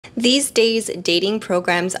These days, dating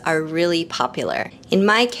programs are really popular. In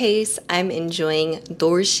my case, I'm enjoying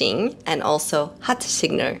돌싱 and also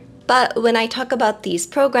핫시그널. But when I talk about these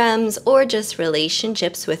programs or just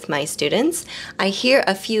relationships with my students, I hear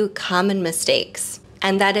a few common mistakes.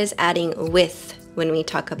 And that is adding with when we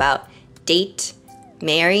talk about date,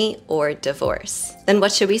 marry, or divorce. Then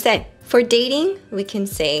what should we say? For dating, we can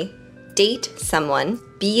say date someone,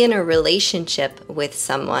 be in a relationship with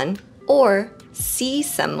someone, or see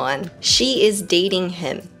someone. She is dating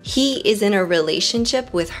him. He is in a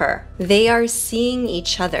relationship with her. They are seeing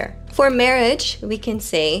each other. For marriage, we can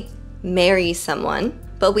say marry someone,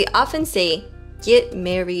 but we often say get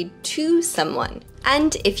married to someone.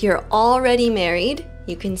 And if you're already married,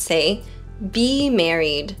 you can say be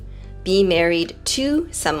married to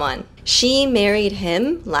someone. She married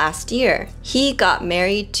him last year. He got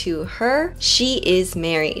married to her. She is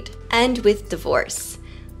married. And with divorce,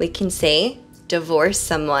 we can say divorce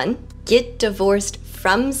someone, get divorced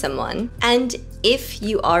from someone, and if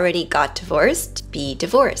you already got divorced, be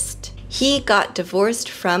divorced. He got divorced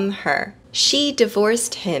from her. She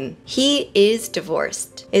divorced him. He is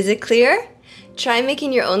divorced. Is it clear? Try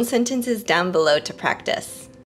making your own sentences down below to practice.